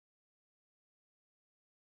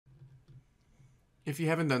If you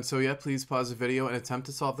haven't done so yet, please pause the video and attempt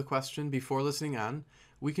to solve the question before listening on.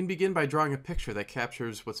 We can begin by drawing a picture that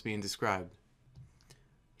captures what's being described.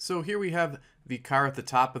 So here we have the car at the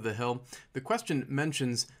top of the hill. The question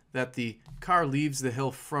mentions that the car leaves the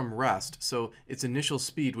hill from rest, so its initial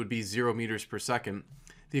speed would be 0 meters per second.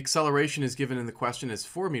 The acceleration is given in the question as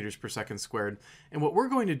 4 meters per second squared, and what we're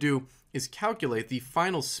going to do is calculate the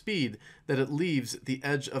final speed that it leaves the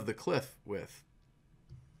edge of the cliff with.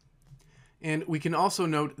 And we can also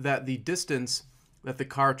note that the distance that the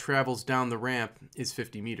car travels down the ramp is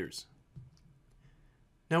 50 meters.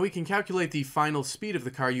 Now we can calculate the final speed of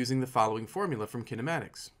the car using the following formula from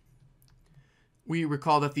kinematics. We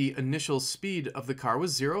recall that the initial speed of the car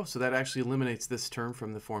was 0, so that actually eliminates this term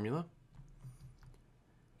from the formula.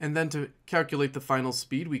 And then to calculate the final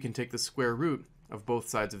speed, we can take the square root of both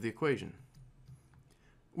sides of the equation.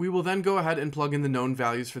 We will then go ahead and plug in the known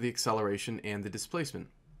values for the acceleration and the displacement.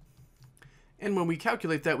 And when we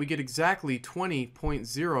calculate that, we get exactly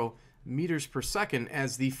 20.0 meters per second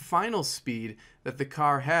as the final speed that the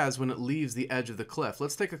car has when it leaves the edge of the cliff.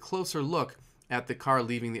 Let's take a closer look at the car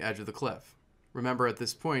leaving the edge of the cliff. Remember, at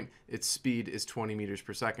this point, its speed is 20 meters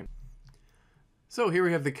per second. So here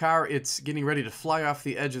we have the car. It's getting ready to fly off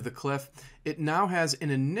the edge of the cliff. It now has an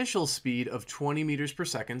initial speed of 20 meters per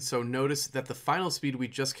second. So notice that the final speed we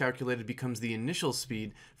just calculated becomes the initial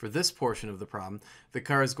speed for this portion of the problem. The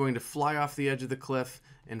car is going to fly off the edge of the cliff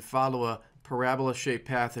and follow a parabola-shaped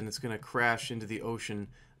path, and it's going to crash into the ocean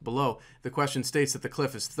below. The question states that the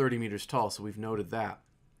cliff is 30 meters tall, so we've noted that.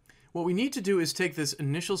 What we need to do is take this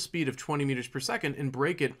initial speed of 20 meters per second and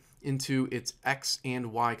break it into its x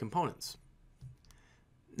and y components.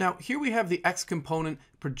 Now, here we have the x component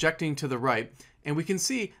projecting to the right, and we can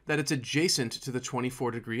see that it's adjacent to the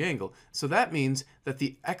 24-degree angle. So that means that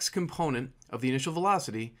the x component of the initial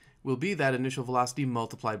velocity will be that initial velocity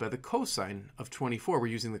multiplied by the cosine of 24. We're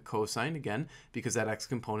using the cosine, again, because that x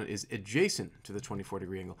component is adjacent to the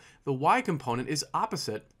 24-degree angle. The y component is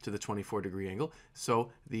opposite to the 24-degree angle, so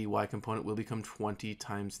the y component will become 20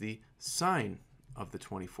 times the sine of the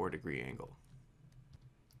 24-degree angle.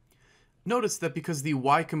 Notice that because the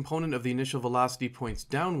y component of the initial velocity points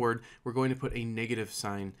downward, we're going to put a negative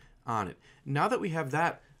sign on it. Now that we have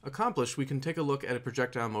that accomplished, we can take a look at a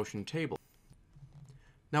projectile motion table.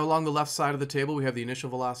 Now along the left side of the table, we have the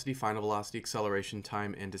initial velocity, final velocity, acceleration,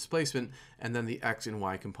 time, and displacement, and then the x and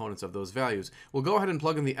y components of those values. We'll go ahead and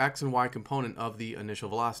plug in the x and y component of the initial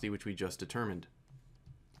velocity, which we just determined.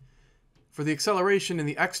 For the acceleration in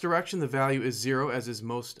the x direction, the value is 0, as is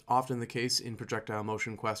most often the case in projectile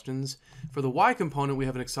motion questions. For the y component, we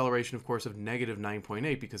have an acceleration, of course, of negative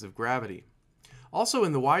 9.8 because of gravity. Also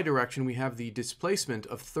in the y direction, we have the displacement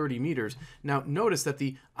of 30 meters. Now notice that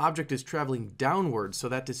the object is traveling downward, so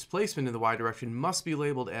that displacement in the y direction must be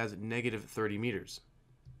labeled as negative 30 meters.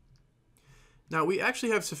 Now we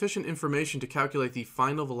actually have sufficient information to calculate the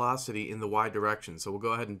final velocity in the y direction, so we'll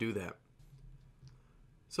go ahead and do that.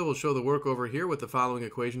 So we'll show the work over here with the following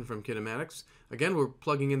equation from kinematics. Again, we're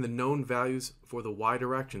plugging in the known values for the y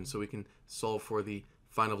direction so we can solve for the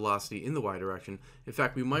final velocity in the y direction. In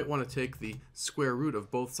fact, we might want to take the square root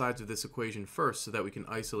of both sides of this equation first so that we can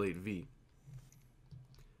isolate v.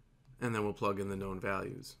 And then we'll plug in the known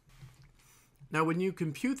values. Now when you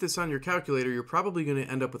compute this on your calculator, you're probably going to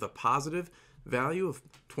end up with a positive value of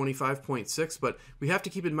 25.6, but we have to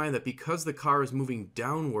keep in mind that because the car is moving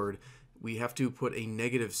downward, we have to put a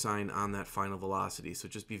negative sign on that final velocity, so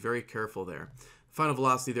just be very careful there. Final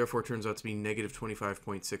velocity, therefore, turns out to be negative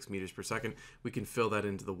 25.6 meters per second. We can fill that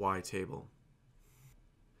into the y table.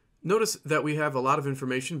 Notice that we have a lot of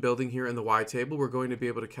information building here in the y table. We're going to be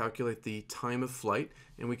able to calculate the time of flight,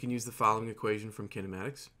 and we can use the following equation from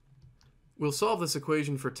kinematics. We'll solve this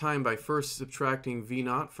equation for time by first subtracting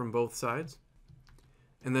v0 from both sides,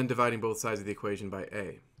 and then dividing both sides of the equation by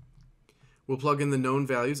a. We'll plug in the known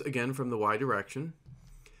values, again, from the y direction.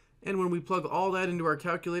 And when we plug all that into our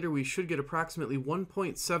calculator, we should get approximately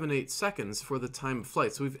 1.78 seconds for the time of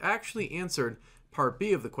flight. So we've actually answered part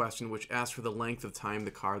B of the question, which asks for the length of time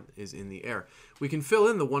the car is in the air. We can fill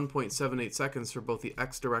in the 1.78 seconds for both the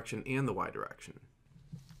x direction and the y direction.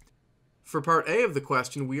 For part A of the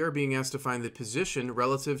question, we are being asked to find the position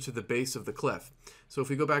relative to the base of the cliff. So if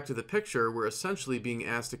we go back to the picture, we're essentially being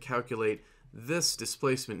asked to calculate this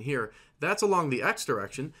displacement here. That's along the x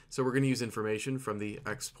direction, so we're going to use information from the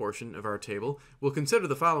x portion of our table. We'll consider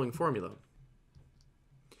the following formula.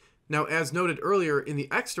 Now, as noted earlier, in the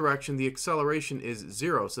x direction, the acceleration is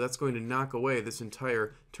 0, so that's going to knock away this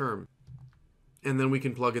entire term. And then we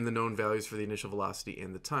can plug in the known values for the initial velocity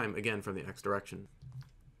and the time, again from the x direction.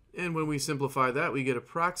 And when we simplify that, we get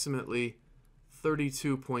approximately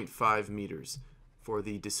 32.5 meters. for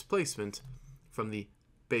the displacement from the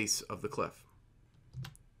base of the cliff.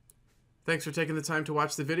 Thanks for taking the time to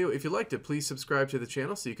watch the video. If you liked it, please subscribe to the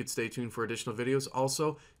channel so you could stay tuned for additional videos.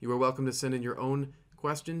 Also, you are welcome to send in your own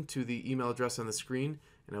question to the email address on the screen,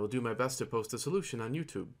 and I will do my best to post a solution on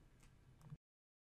YouTube.